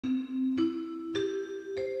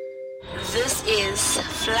This is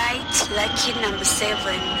flight lucky number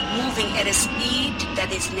 7, moving at a speed that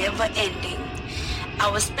is never ending.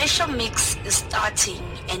 Our special mix is starting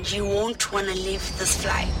and you won't want to leave this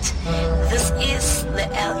flight. This is the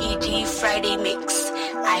LED Friday mix.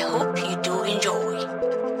 I hope you do enjoy.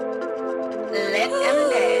 Let them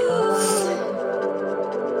dance.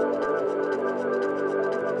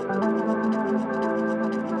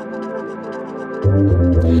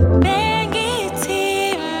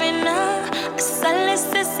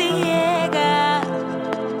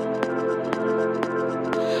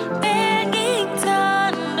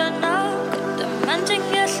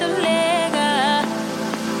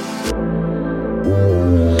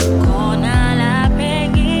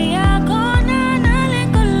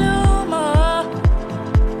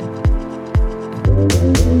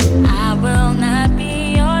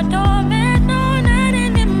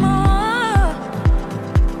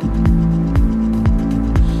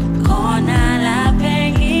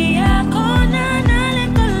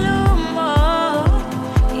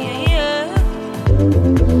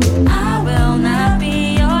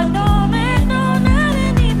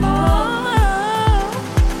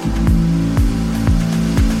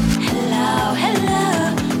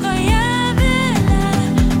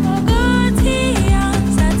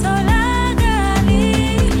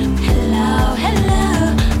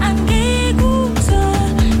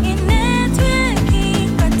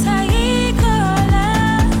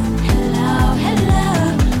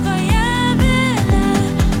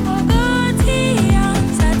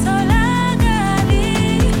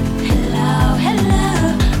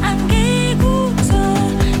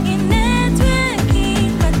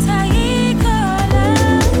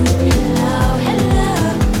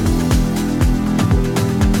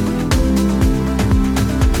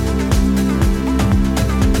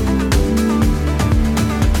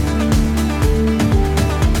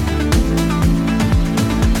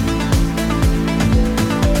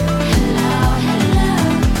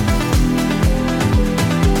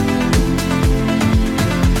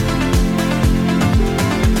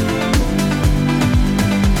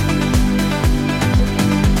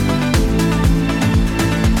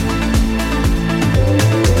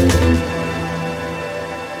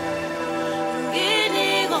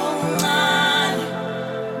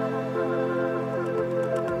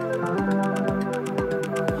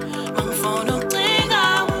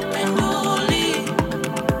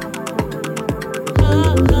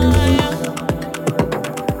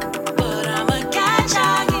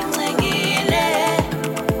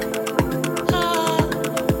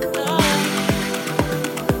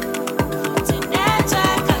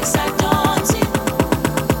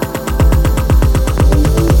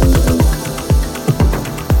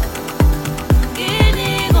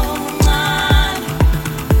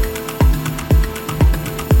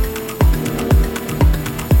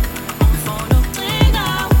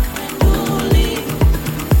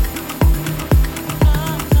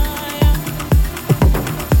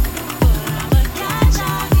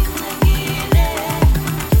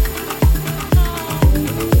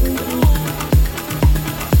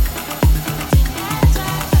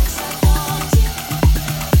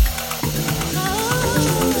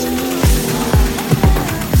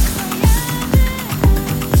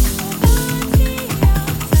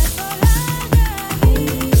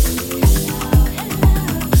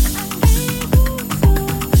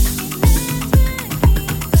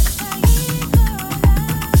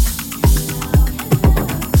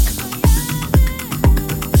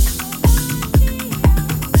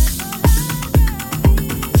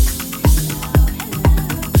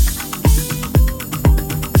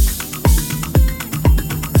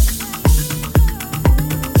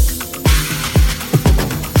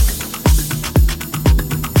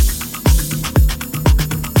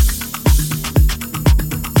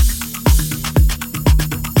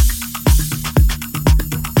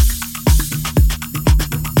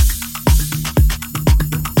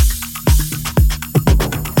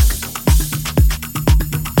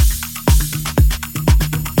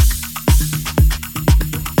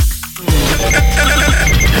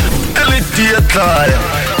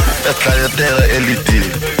 Yadlaya terra elite.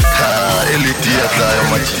 Elite Yadlaya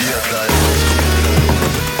Majita.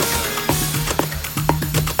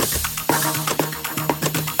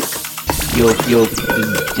 Yo,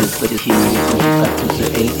 just for the human, Ga2so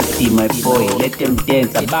LTC, my boy, let them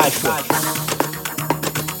dance, abaixo.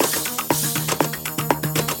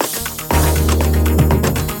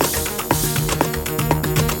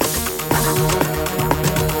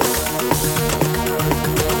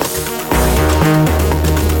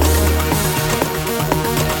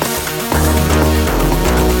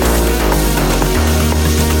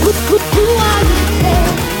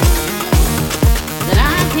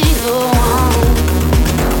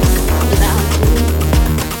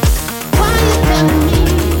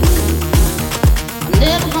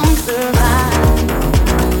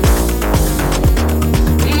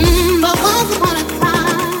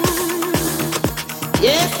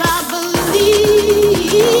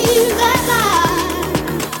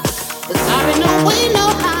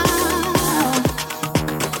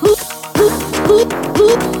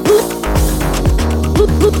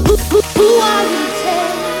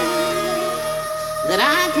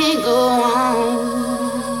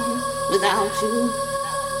 without you.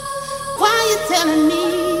 Why you telling me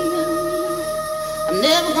I'm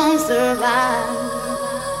never gonna survive?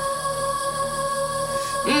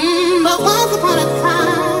 But once upon a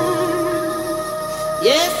time,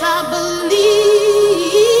 yes, I believe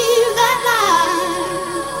that lie.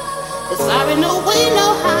 But sorry, no way, no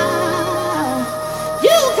how.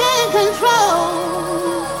 You can't control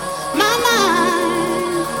my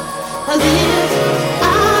mind. 'Cause if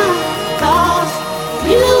I lost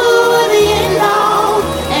you were the end all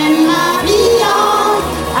and my be all,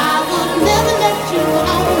 I would never let you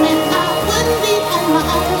alone, and I wouldn't be on my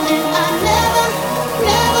own, and I never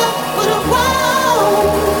would have grown.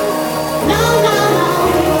 No, no,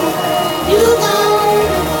 you gone,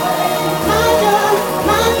 my joy,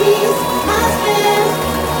 my peace, my strength.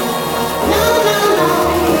 No,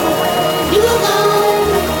 you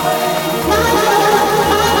gone, my love,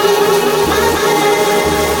 my peace, my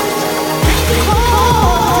strength.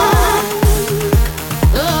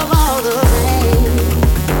 Of all the pain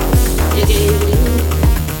you gave me,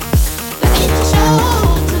 the hate you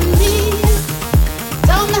showed to me,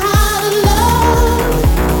 told me how to love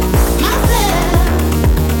myself.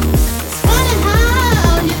 It's funny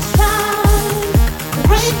how you try to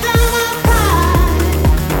break down my pride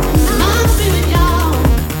and my spirit, y'all.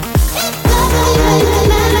 It doesn't even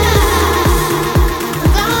matter,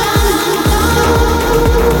 'cause I'm gone.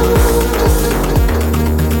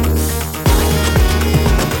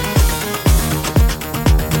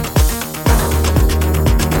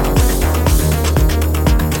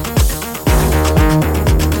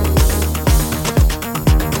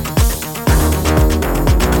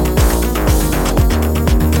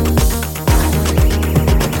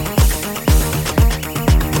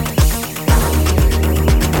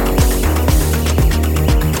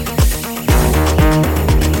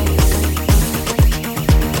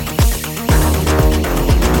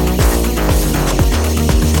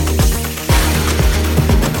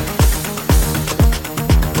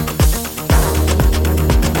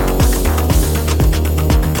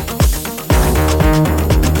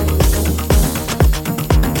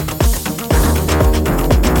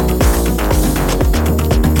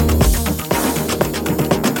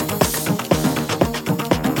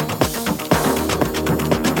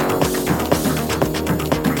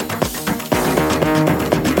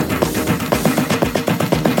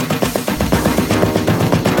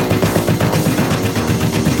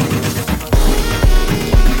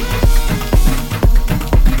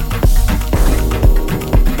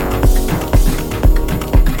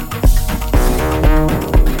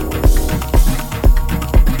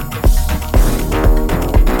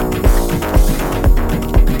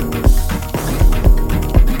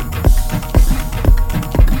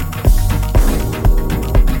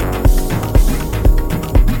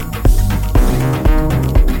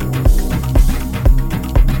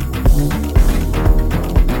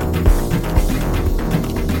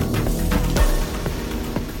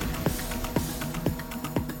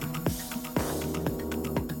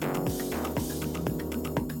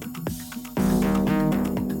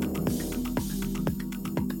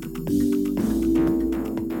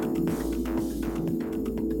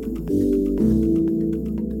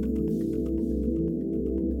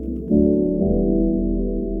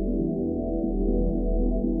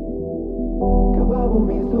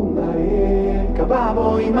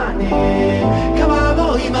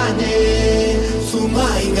 kababo imane,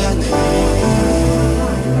 sumaingane.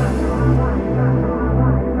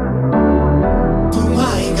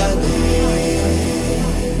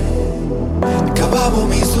 Kababo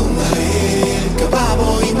mi sumae, kababo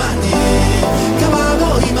imane,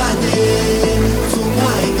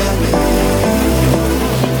 sumaingane.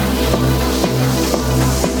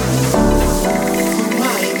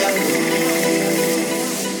 Sumaingane.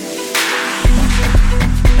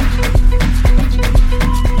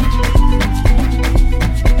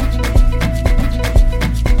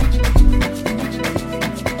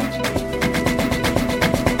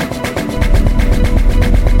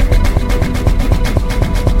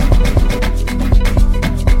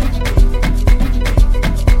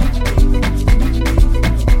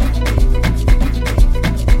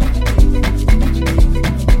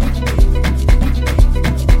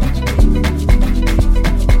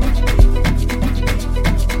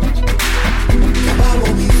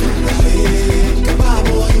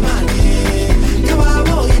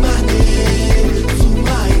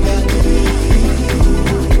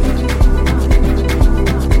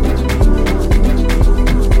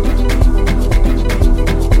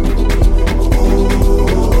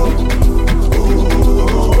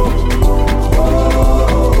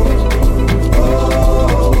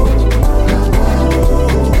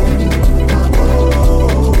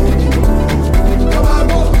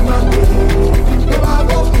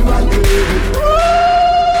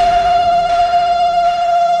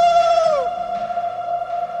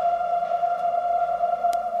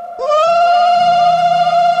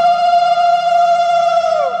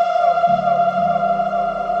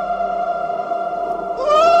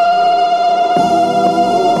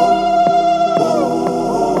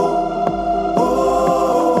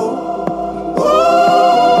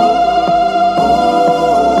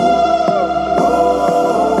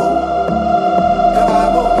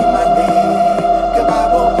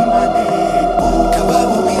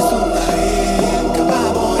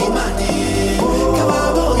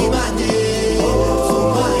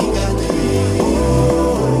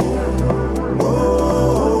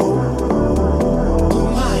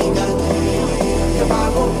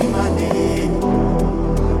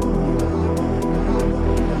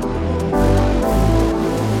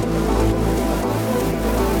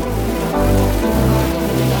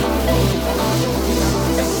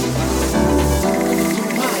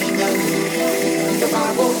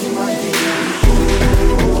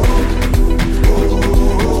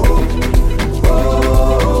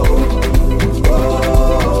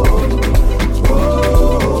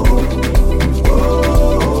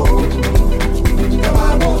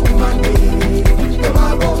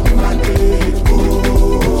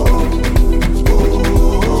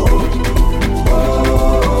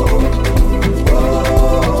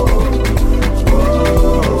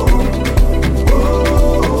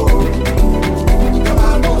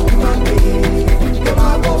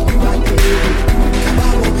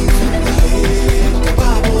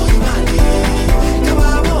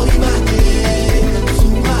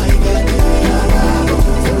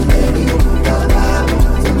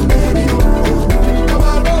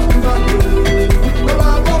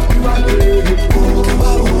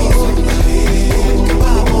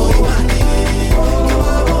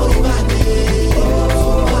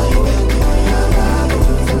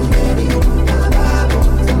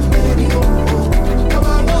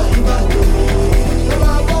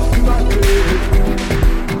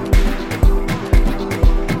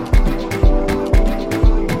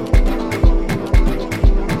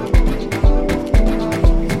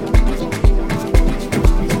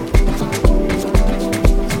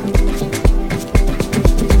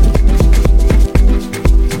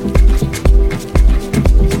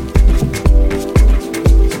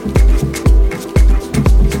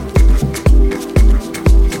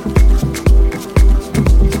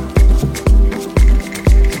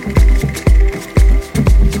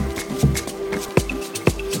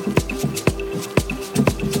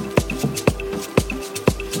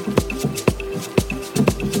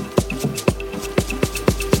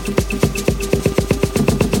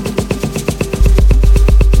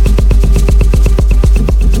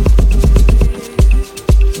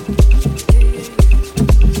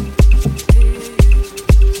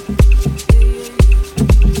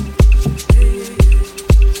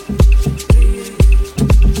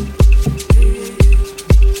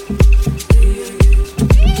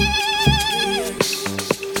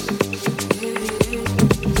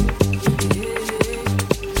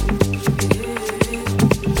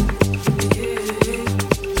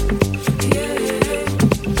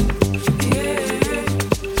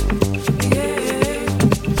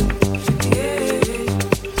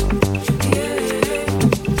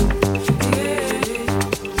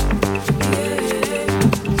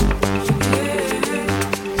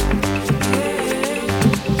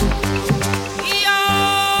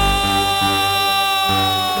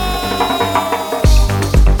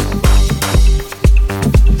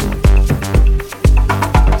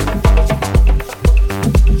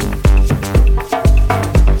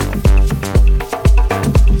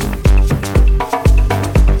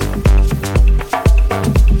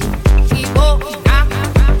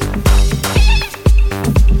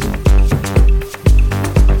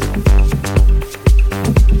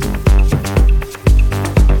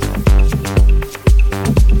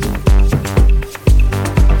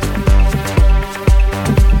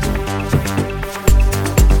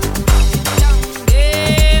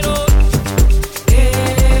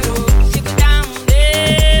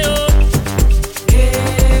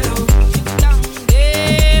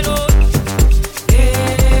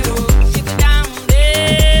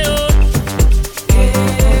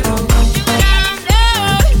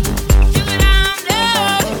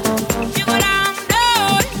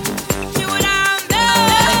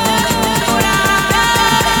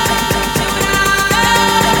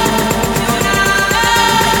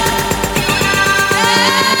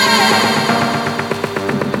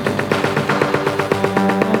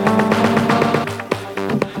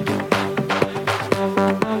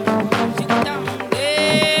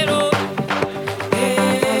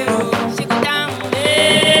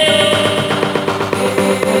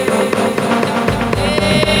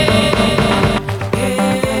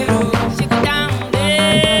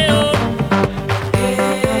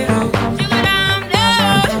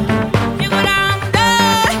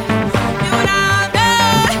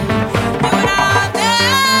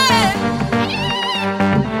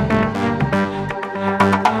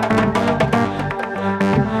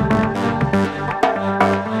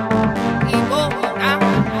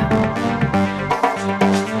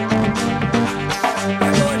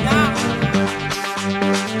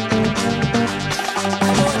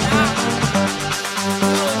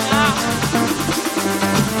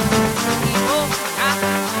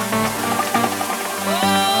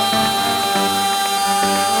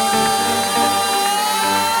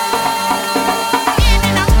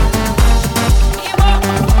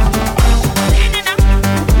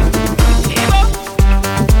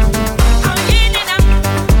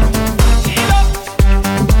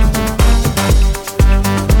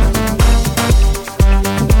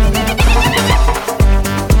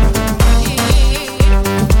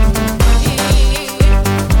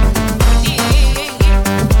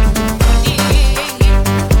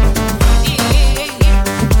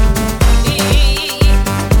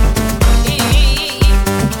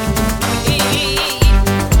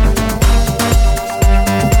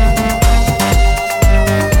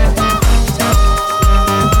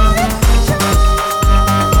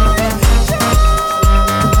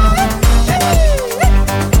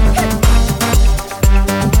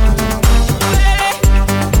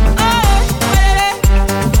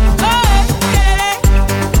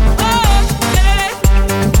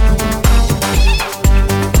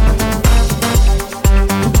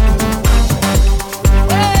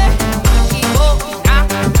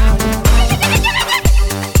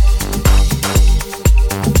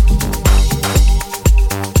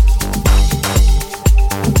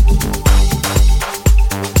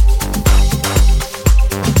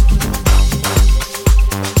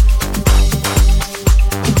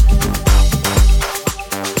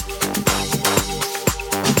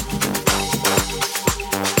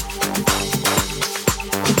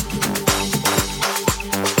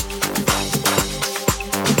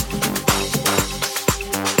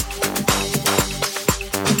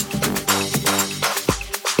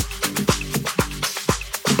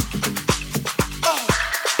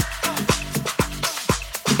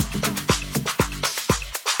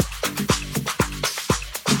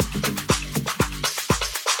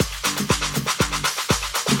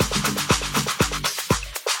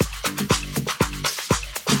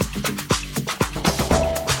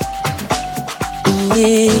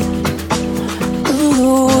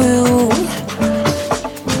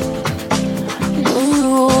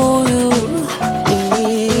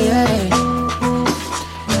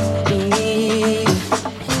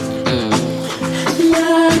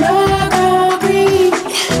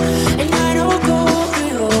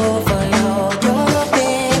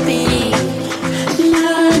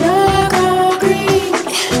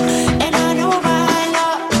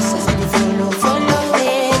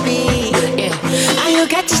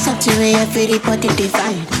 everybody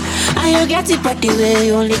divine. And you get it, but the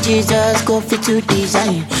way only Jesus go fit to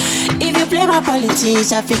design. If you play my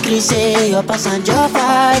politics, I feel say your passenger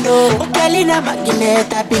fine. Oh, telling a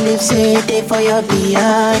magnet, I believe say they for your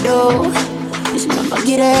behind. Oh, it's my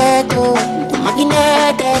Magritte,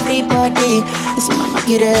 magnet everybody. It's my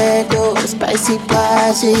Magritte, spicy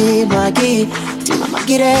passy Maggie. It's my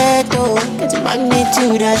Magritte, get the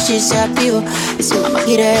magnitude that she's happy. It's my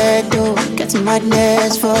Magritte, get the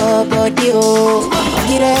madness for body. Oh,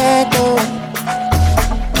 Magritte.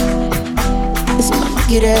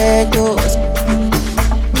 Magritte,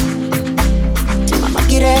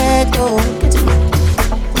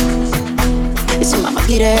 it's my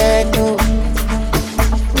Magritte.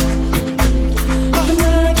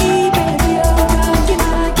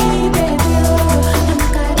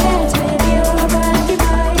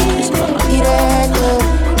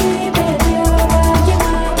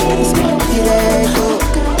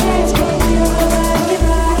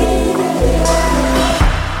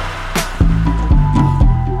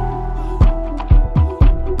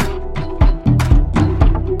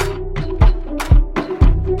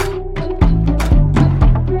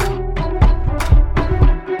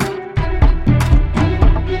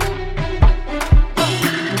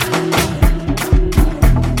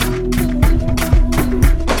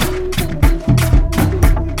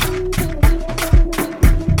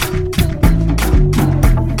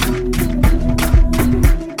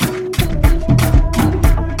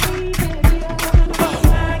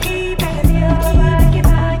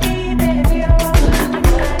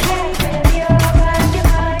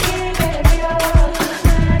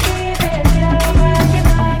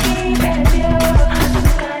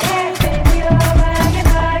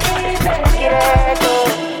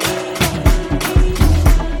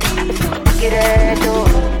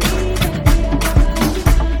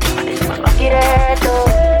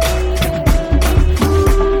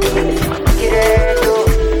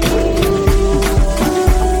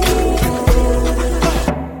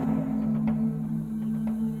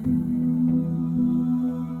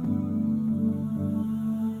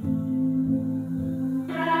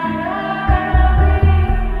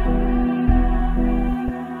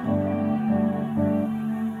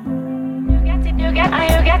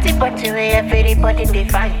 Everybody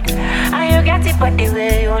defined. And you get it, but the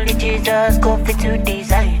way only Jesus go fit to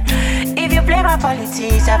design. If you play my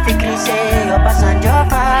politics, I feel say your passenger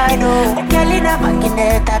fine. Oh, telling a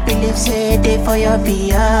magnet, I believe say they for your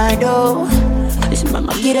behind. Oh, it's my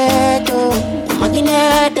Magritte,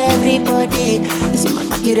 magnet everybody. It's my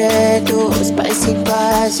Magritte, spicy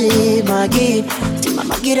passy Maggie. My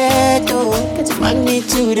Magritte, get the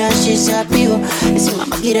magnitude and she's happy. It's my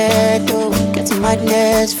Magritte, get the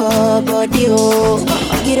madness for body. Oh,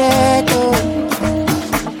 Magritte,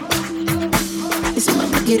 it's my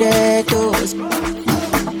Magritte, it's my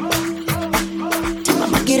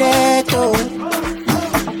Magritte,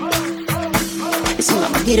 it's my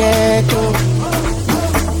Magritte.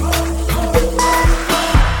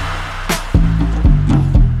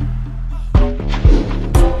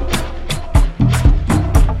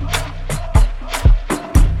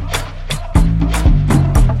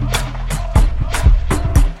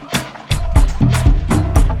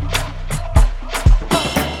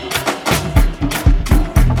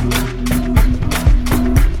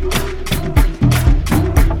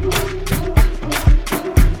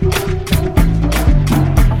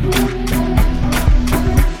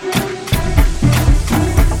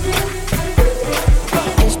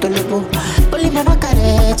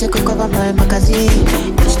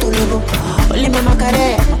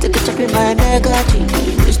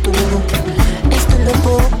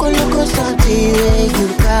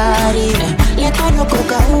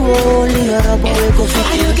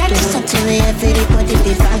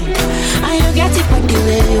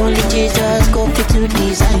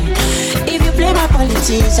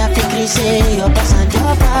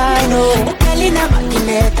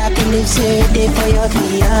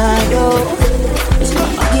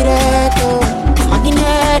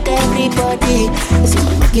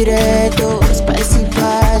 Spicy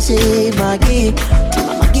passy Maggie.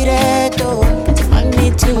 Mama Magritte, get the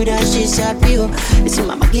magnitude and she's happy. It's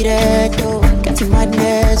Mama Magritte, get the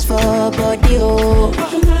madness for body. Oh,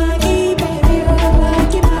 Maggie, baby, oh,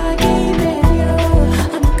 Maggie, Maggie, baby, oh,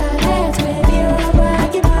 I'm a cadet, baby, oh,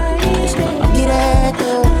 Maggie, Maggie, it's Mama Magritte,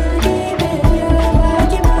 Maggie, baby, oh,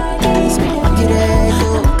 Maggie, Maggie, it's Mama Magritte,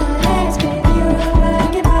 I'm a cadet, baby, oh,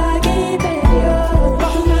 Maggie, Maggie, baby, oh,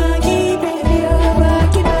 Maggie, baby, oh,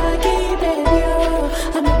 Maggie, Maggie, baby, oh,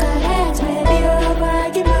 I'm a cadet, baby, oh,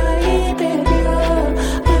 Maggie, Maggie, baby, oh,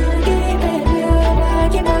 Maggie, baby, oh,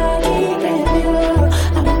 Maggie, Maggie, baby, oh,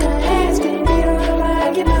 I'm a cadet, baby.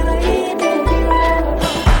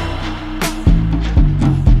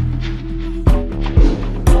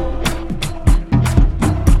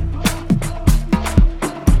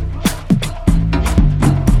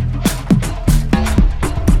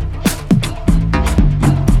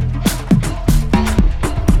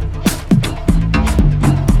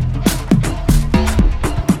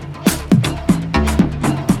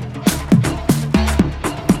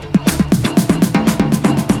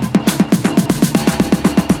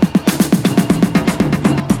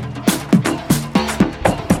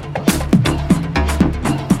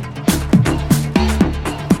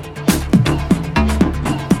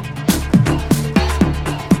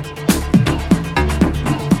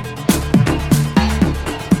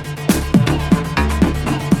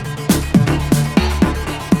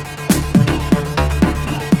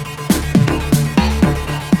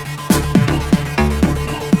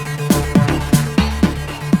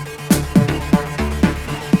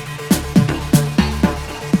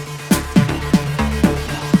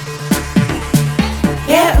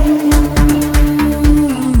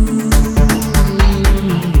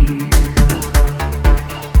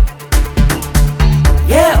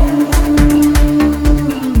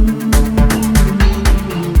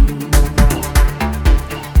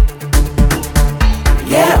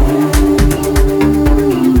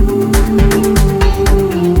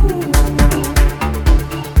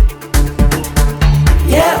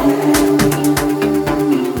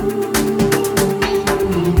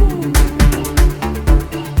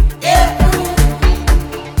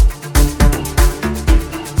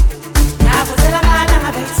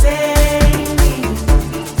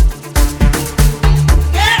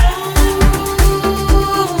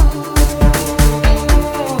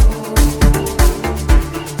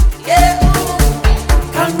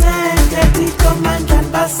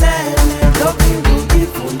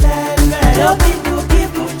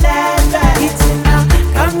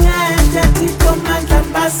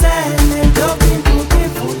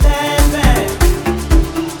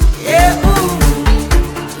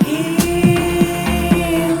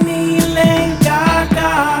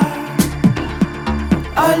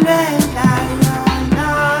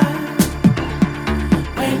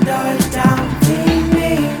 Ndoda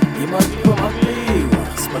Mpini Imaliwa magliwa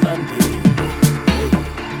Spalandi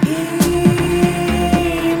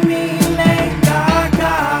Imile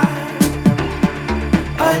Gaga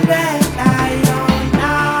Olwela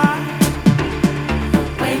yona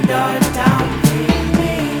Ndoda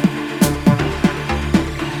Mpini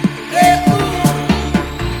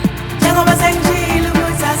Njengoba sengijile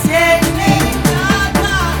ukuthi asiyeni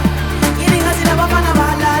Yini ngathi labafana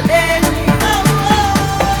balaleli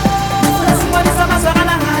Ufuna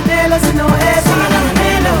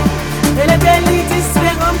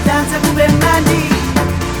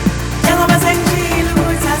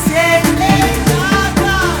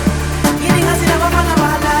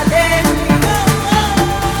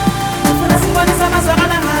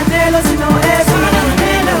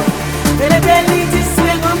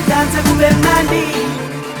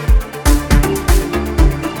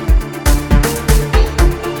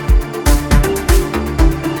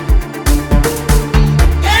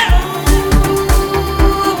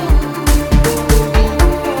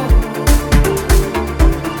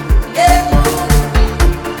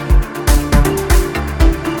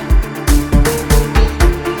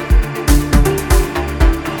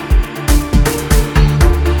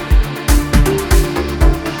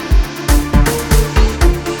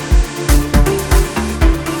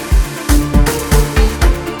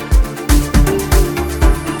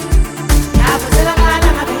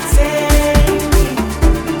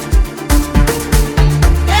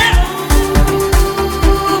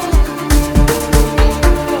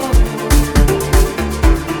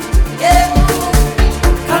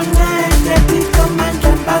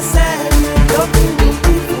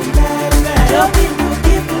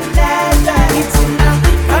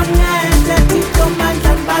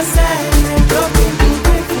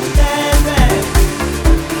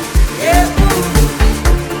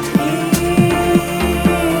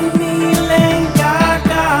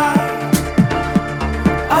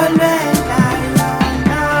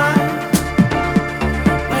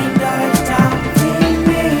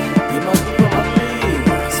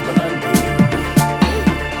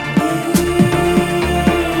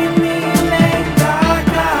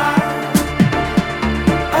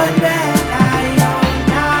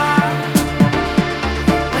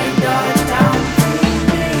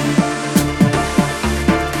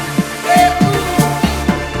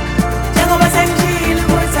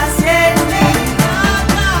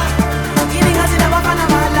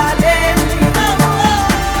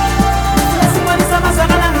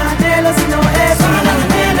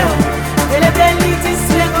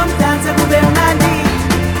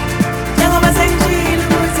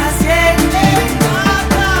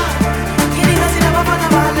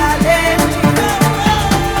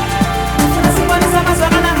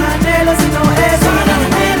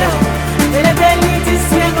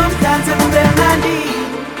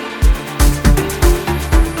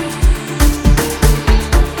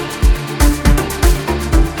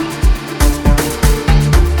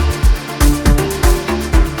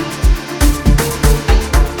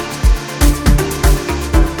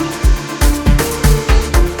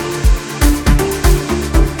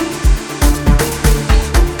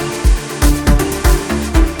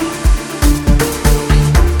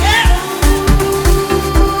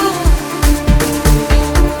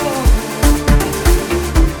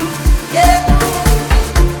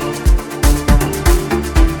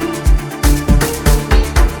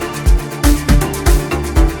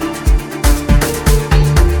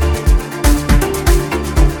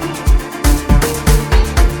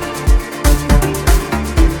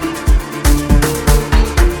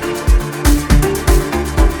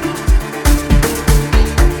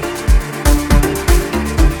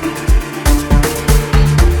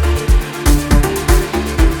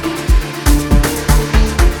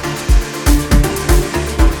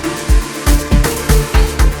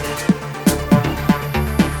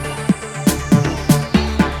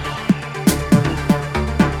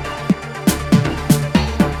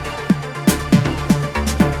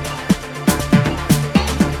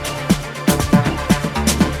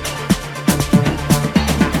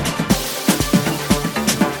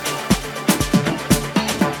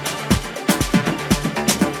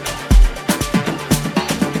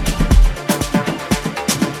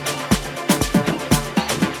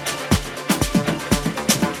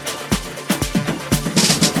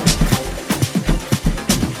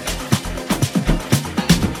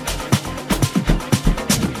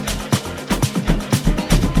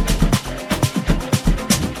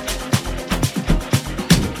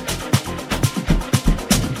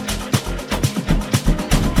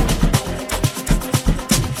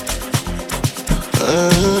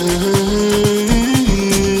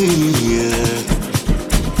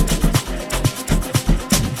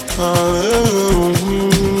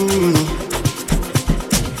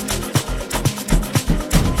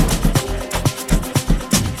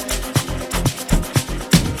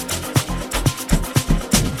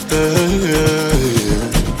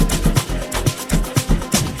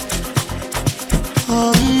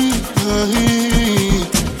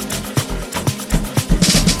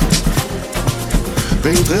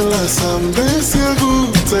Bengicela sambe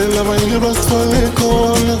siyakucela abanye basifole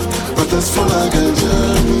khona kodwa sifola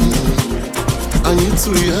kanjani angithi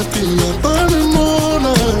uyadinga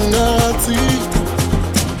banemona ngathi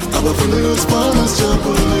abafuna usibona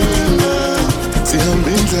sijabulile sihamba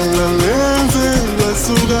indlela lenze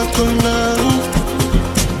lwasuka khona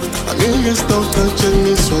angeke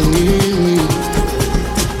sitawucatshangiswa ngini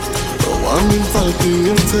owami mfaki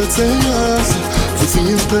ngimthethe kahle futhi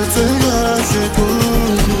ngimphethe kahle kubi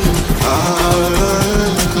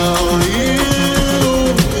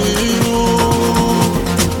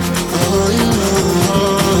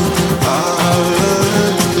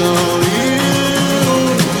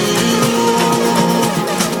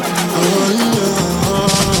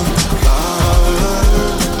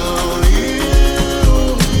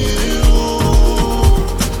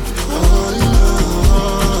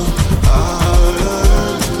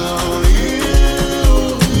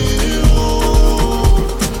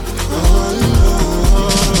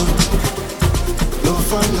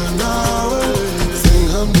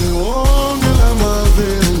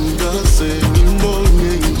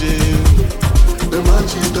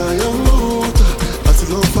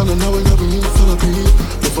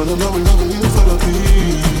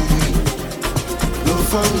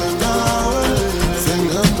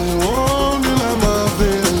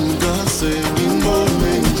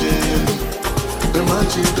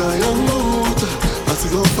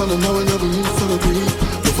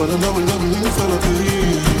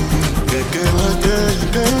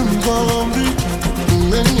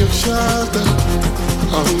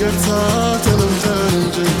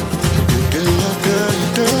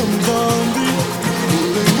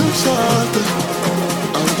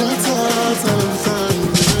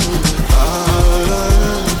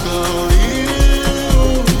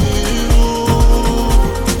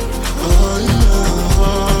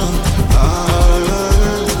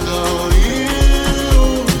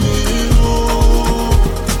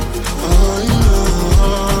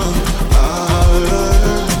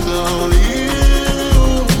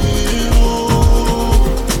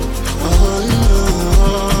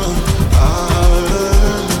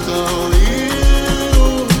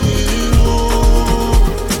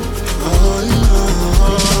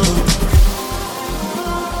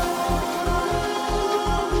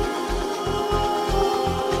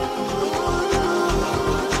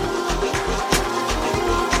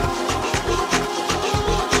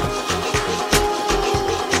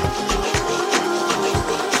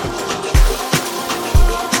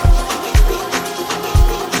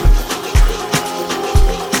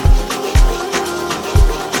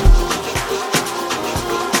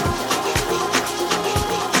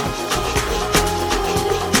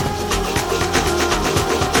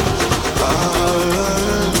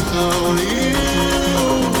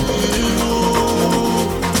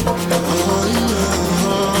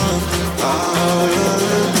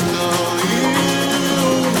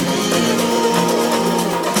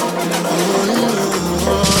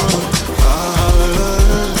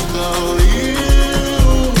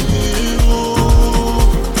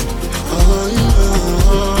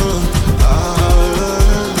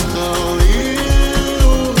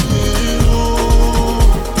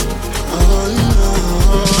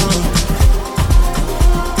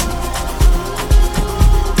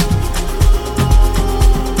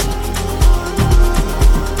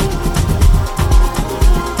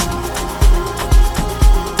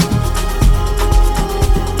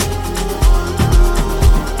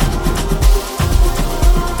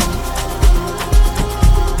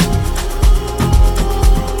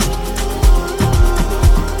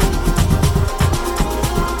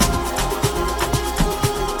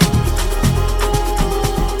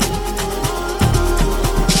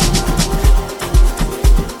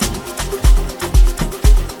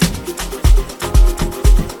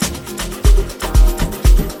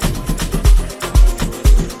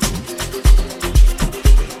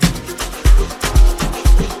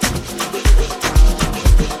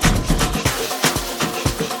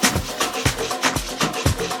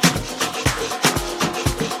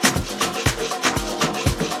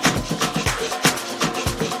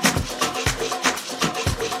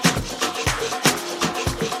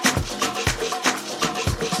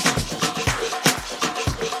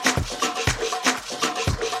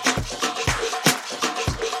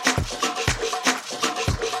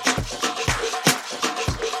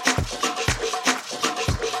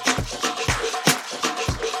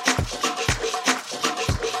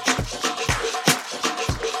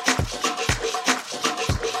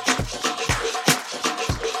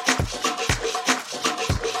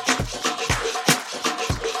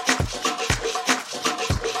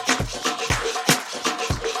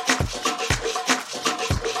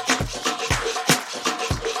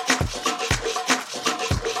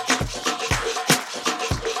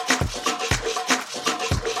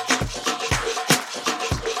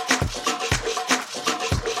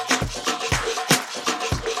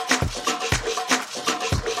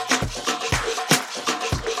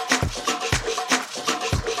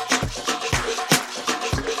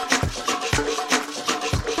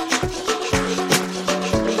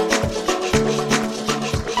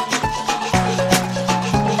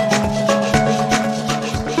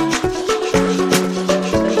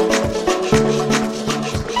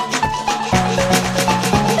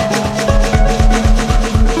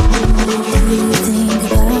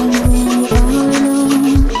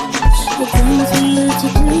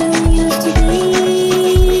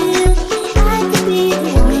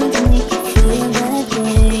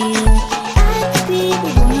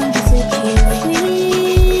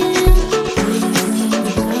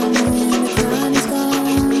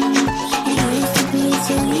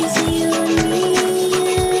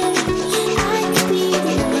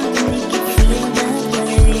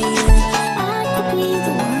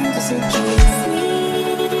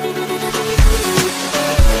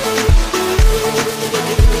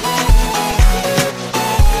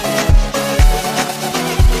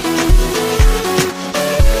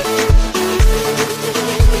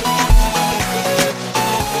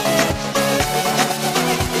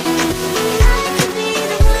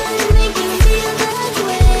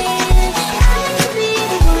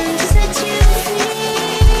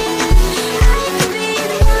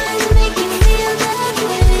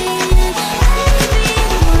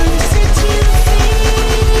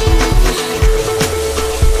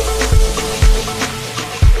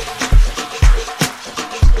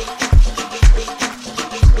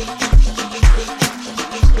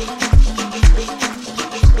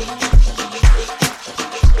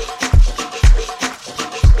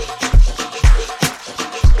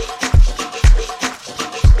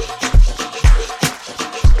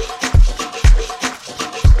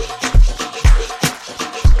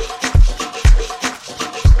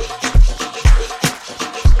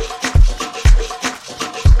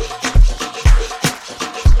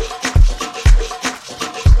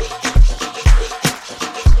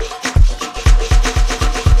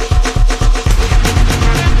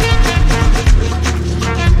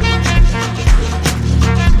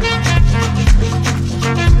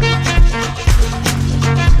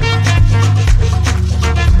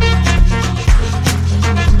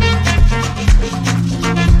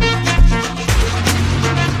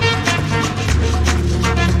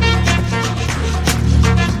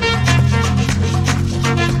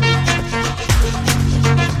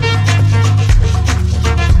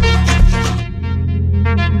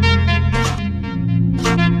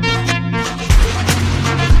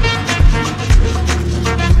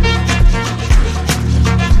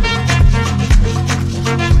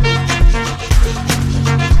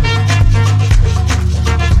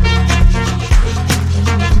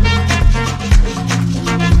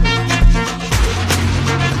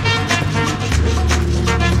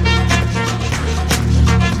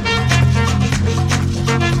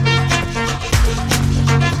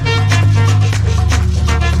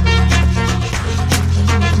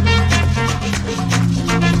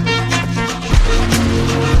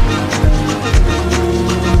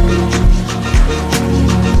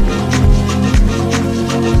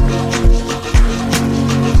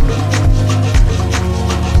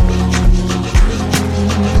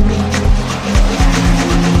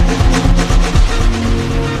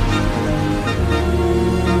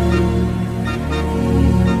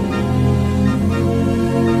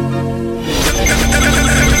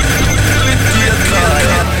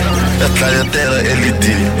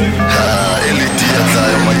elite